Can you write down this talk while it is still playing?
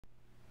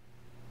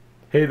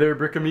Hey there,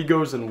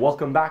 Brickamigos, and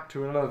welcome back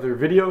to another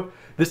video.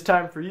 This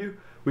time for you,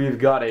 we've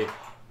got a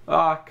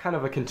kind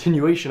of a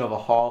continuation of a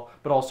haul,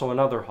 but also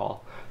another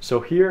haul. So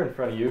here in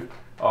front of you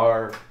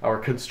are our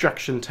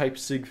construction type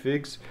sig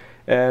figs,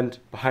 and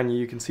behind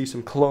you can see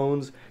some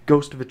clones,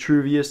 Ghost of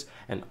Vitruvius,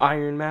 and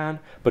Iron Man.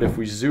 But if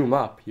we zoom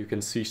up, you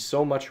can see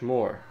so much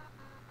more.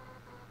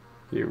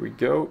 Here we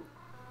go.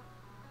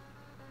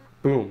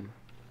 Boom.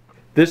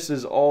 This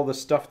is all the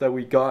stuff that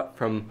we got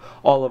from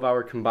all of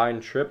our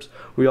combined trips.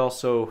 We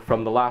also,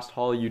 from the last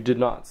haul, you did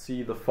not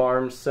see the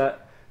farm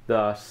set,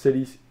 the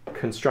city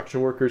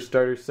construction workers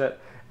starter set,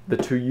 the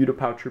 2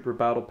 Utapau Trooper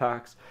battle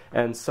packs,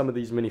 and some of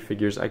these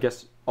minifigures. I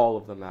guess all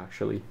of them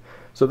actually.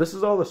 So this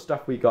is all the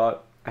stuff we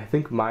got, I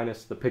think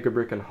minus the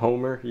Pick-a-Brick and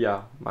Homer.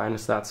 Yeah,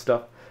 minus that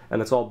stuff.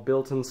 And it's all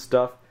built-in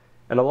stuff.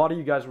 And a lot of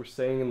you guys were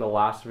saying in the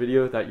last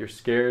video that you're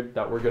scared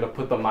that we're going to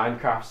put the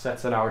Minecraft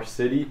sets in our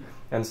city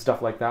and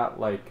stuff like that,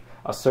 like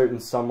a certain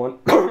someone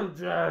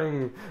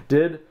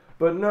did.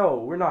 But no,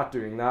 we're not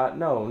doing that.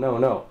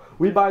 No.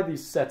 We buy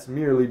these sets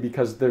merely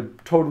because they're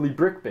totally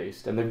brick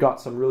based and they've got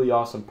some really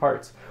awesome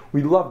parts.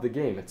 We love the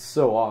game, it's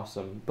so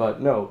awesome. But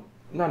no,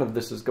 none of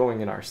this is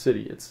going in our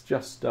city. It's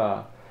just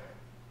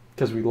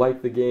because we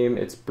like the game.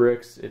 It's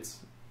bricks. It's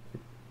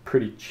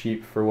pretty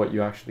cheap for what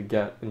you actually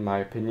get, in my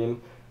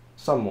opinion.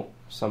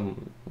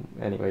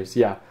 Anyways,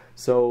 yeah.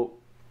 So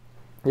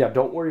yeah,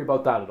 don't worry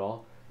about that at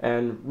all.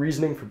 And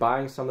reasoning for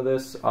buying some of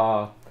this,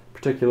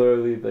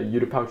 particularly the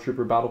Utapau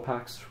Trooper battle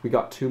packs, we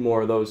got 2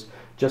 more of those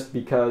just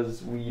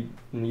because we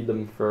need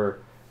them for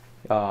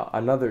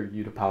another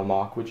Utapau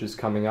mock, which is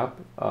coming up.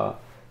 So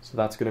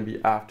that's going to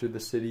be after the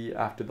city,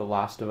 after the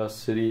Last of Us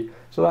city.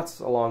 So that's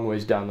a long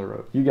ways down the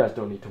road. You guys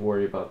don't need to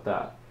worry about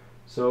that.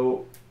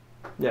 So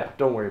yeah,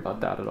 don't worry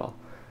about that at all.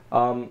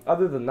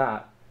 Other than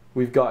that,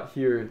 we've got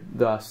here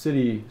the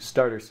city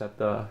starter set,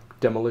 the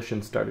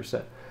demolition starter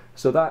set.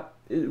 So that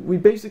we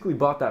basically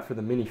bought that for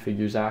the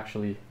minifigures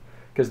actually,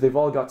 because they've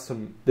all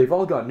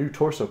got new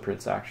torso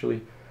prints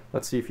actually.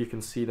 Let's see if you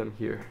can see them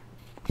here.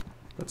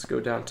 Let's go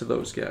down to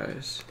those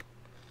guys.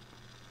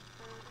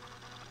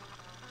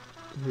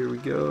 Here we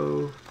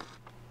go.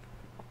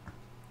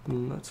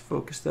 And let's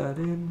focus that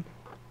in.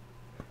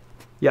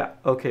 Yeah,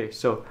 okay,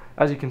 so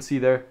as you can see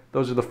there,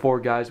 those are the 4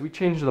 guys. We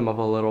changed them up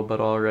a little bit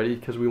already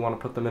because we want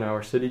to put them in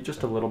our city,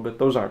 just a little bit.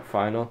 Those aren't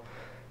final.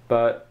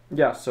 But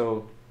yeah,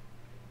 so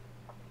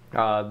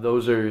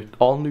those are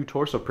all new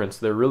torso prints.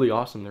 They're really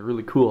awesome. They're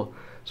really cool.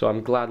 So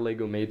I'm glad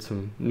LEGO made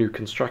some new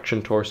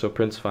construction torso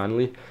prints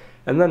finally.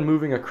 And then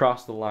moving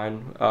across the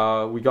line,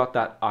 we got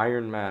that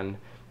Iron Man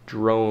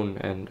drone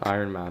and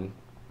Iron Man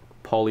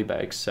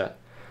polybag set.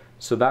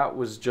 So that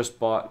was just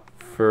bought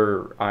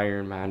for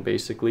Iron Man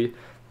basically.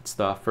 It's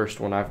the first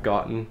one I've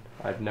gotten.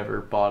 I've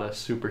never bought a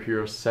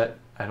superhero set,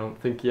 I don't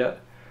think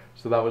yet.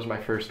 So that was my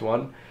first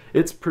one.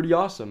 It's pretty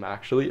awesome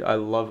actually. I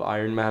love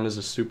Iron Man as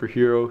a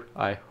superhero.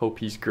 I hope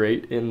he's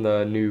great in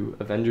the new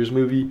Avengers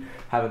movie.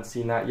 Haven't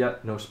seen that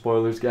yet. No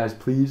spoilers guys,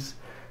 please.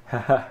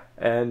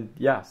 And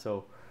yeah,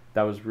 so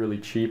that was really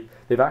cheap.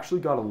 They've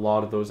actually got a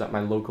lot of those at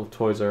my local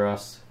Toys R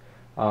Us.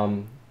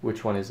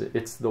 Which one is it?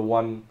 It's the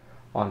one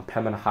on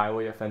Pembina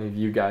Highway if any of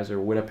you guys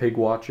are Winnipeg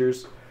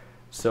watchers.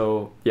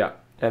 So yeah,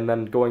 and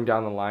then going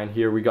down the line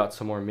here we got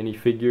some more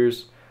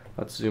minifigures.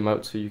 Let's zoom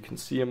out so you can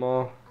see them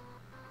all.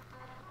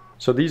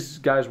 So these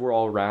guys were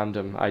all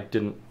random. I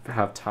didn't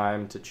have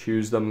time to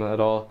choose them at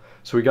all.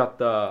 So we got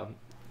the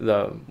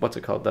what's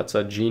it called? That's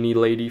a genie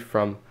lady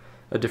from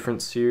a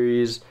different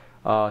series.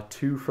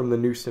 2 from the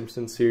new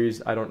Simpsons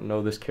series. I don't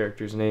know this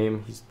character's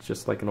name. He's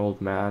just like an old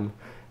man.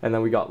 And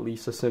then we got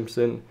Lisa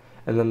Simpson.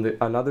 And then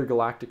another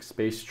Galactic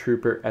Space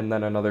Trooper. And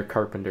then another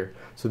Carpenter.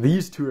 So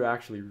these 2 are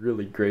actually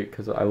really great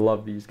because I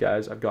love these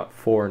guys. I've got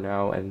 4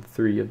 now and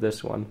 3 of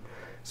this one.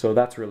 So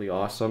that's really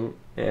awesome.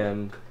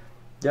 And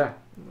yeah,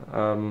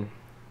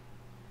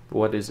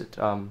 what is it?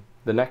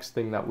 The next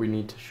thing that we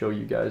need to show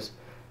you guys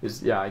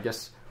is, yeah, I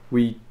guess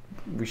we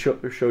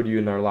showed you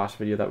in our last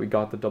video that we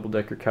got the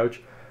double-decker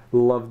couch.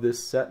 Love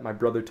this set. My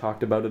brother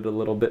talked about it a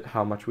little bit,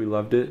 how much we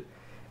loved it.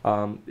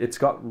 It's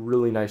got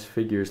really nice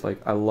figures.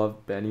 Like, I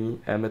love Benny.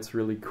 Emmett's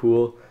really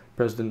cool.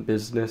 President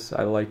Business,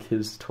 I like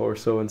his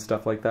torso and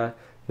stuff like that.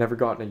 Never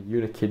gotten a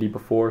Unikitty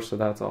before, so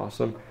that's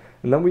awesome.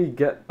 And then we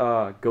get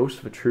Ghost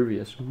of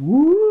Vitruvius.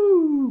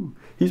 Woo!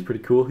 He's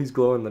pretty cool. He's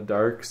glow in the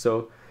dark,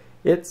 so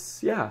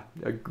it's, yeah,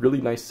 a really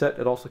nice set.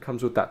 It also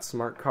comes with that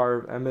smart car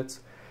of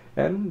Emmett's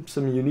and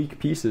some unique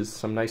pieces,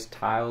 some nice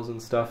tiles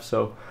and stuff,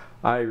 so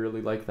I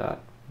really like that.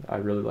 I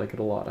really like it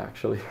a lot,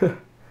 actually.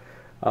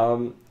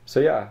 So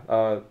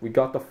yeah, we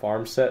got the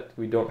farm set.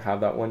 We don't have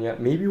that one yet.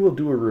 Maybe we'll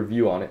do a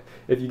review on it.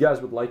 If you guys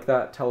would like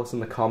that, tell us in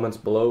the comments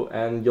below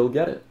and you'll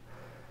get it.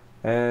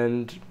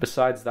 And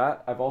besides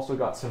that, I've also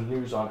got some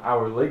news on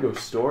our LEGO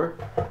store,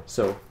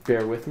 so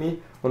bear with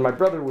me. When my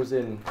brother was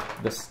in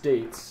the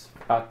States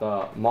at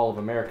the Mall of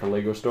America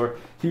LEGO store,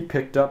 he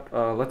picked up,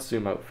 let's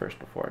zoom out first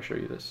before I show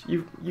you this.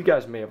 You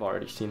guys may have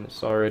already seen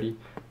this already.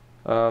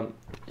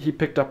 He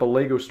picked up a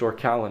LEGO store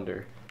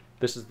calendar.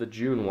 This is the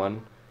June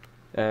one,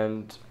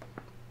 and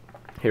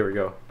here we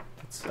go.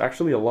 It's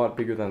actually a lot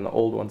bigger than the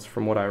old ones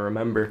from what I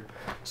remember.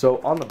 So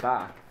on the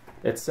back,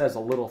 it says a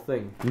little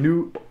thing.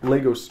 New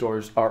Lego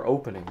stores are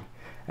opening.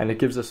 And it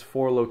gives us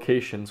 4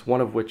 locations,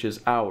 one of which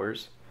is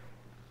ours.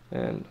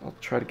 And I'll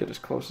try to get as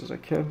close as I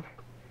can.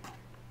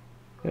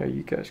 There,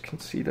 you guys can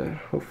see that.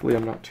 Hopefully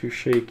I'm not too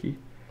shaky.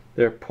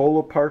 There,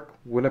 Polo Park,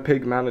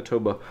 Winnipeg,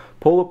 Manitoba.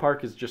 Polo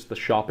Park is just the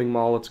shopping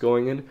mall it's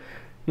going in.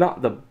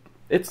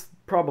 It's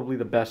probably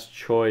the best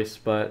choice,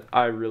 but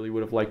I really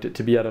would have liked it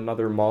to be at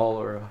another mall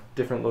or a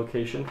different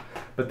location.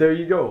 But there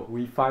you go.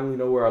 We finally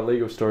know where our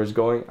Lego store is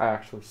going. I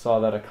actually saw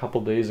that a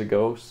couple days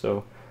ago,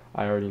 so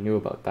I already knew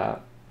about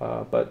that.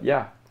 But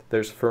yeah,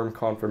 there's firm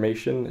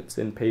confirmation. It's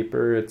in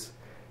paper. It's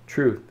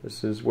true.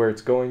 This is where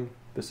it's going.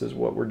 This is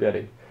what we're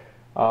getting.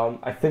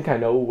 I think I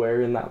know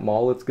where in that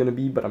mall it's going to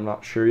be, but I'm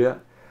not sure yet.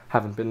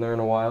 Haven't been there in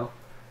a while.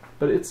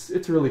 But it's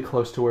really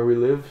close to where we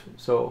live,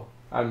 so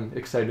I'm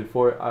excited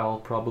for it. I'll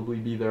probably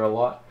be there a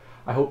lot.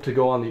 I hope to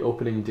go on the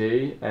opening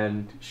day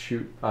and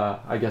shoot,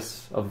 I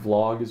guess a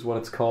vlog is what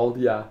it's called.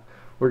 Yeah,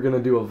 we're going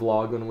to do a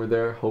vlog when we're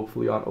there,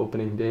 hopefully on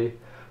opening day.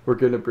 We're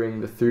going to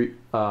bring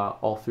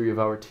all 3 of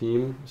our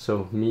team,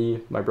 so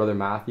me, my brother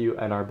Matthew,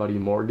 and our buddy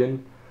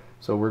Morgan.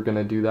 So we're going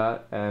to do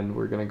that, and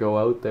we're going to go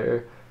out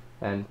there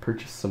and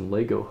purchase some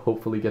Lego,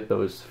 hopefully get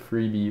those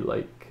freebie,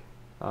 like,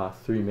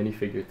 3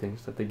 minifigure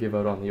things that they give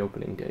out on the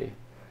opening day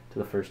to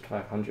the first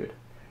 500.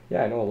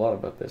 Yeah, I know a lot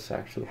about this,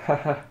 actually.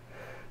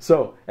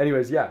 So,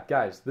 anyways, yeah,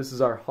 guys, this is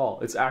our haul.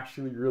 It's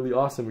actually really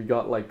awesome. We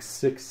got, like,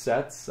 6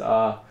 sets,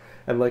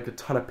 and, like, a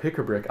ton of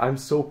pick-a-brick. I'm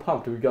so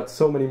pumped. We got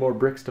so many more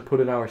bricks to put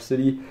in our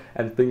city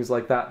and things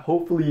like that.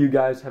 Hopefully you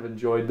guys have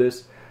enjoyed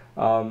this.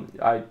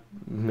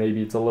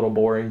 Maybe it's a little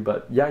boring,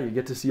 but yeah, you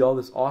get to see all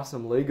this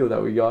awesome Lego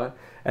that we got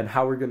and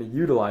how we're going to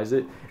utilize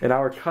it in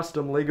our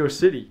custom Lego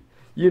city.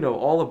 You know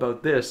all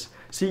about this.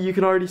 See, you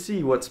can already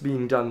see what's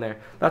being done there.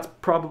 That's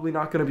probably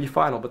not going to be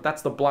final, but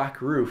that's the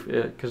black roof,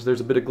 because there's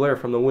a bit of glare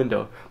from the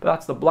window. But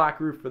that's the black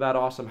roof for that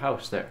awesome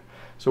house there.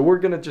 So we're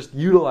going to just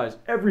utilize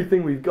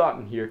everything we've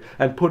gotten here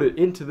and put it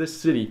into this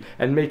city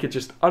and make it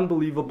just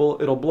unbelievable.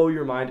 It'll blow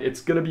your mind.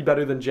 It's going to be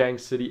better than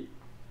Jang's City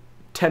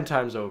 10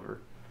 times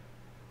over.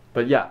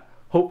 But yeah,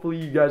 hopefully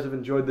you guys have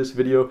enjoyed this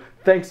video.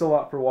 Thanks a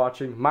lot for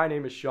watching. My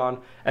name is Sean,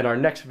 and our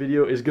next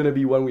video is going to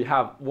be when we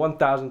have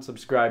 1,000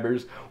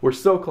 subscribers. We're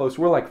so close.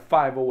 We're like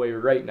 5 away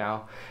right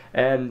now,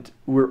 and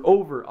we're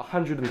over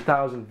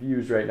 100,000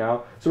 views right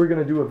now. So we're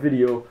going to do a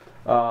video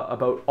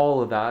about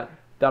all of that.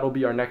 That'll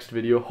be our next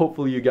video.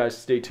 Hopefully you guys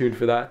stay tuned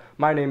for that.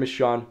 My name is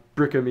Sean.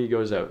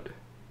 Brickamigos out.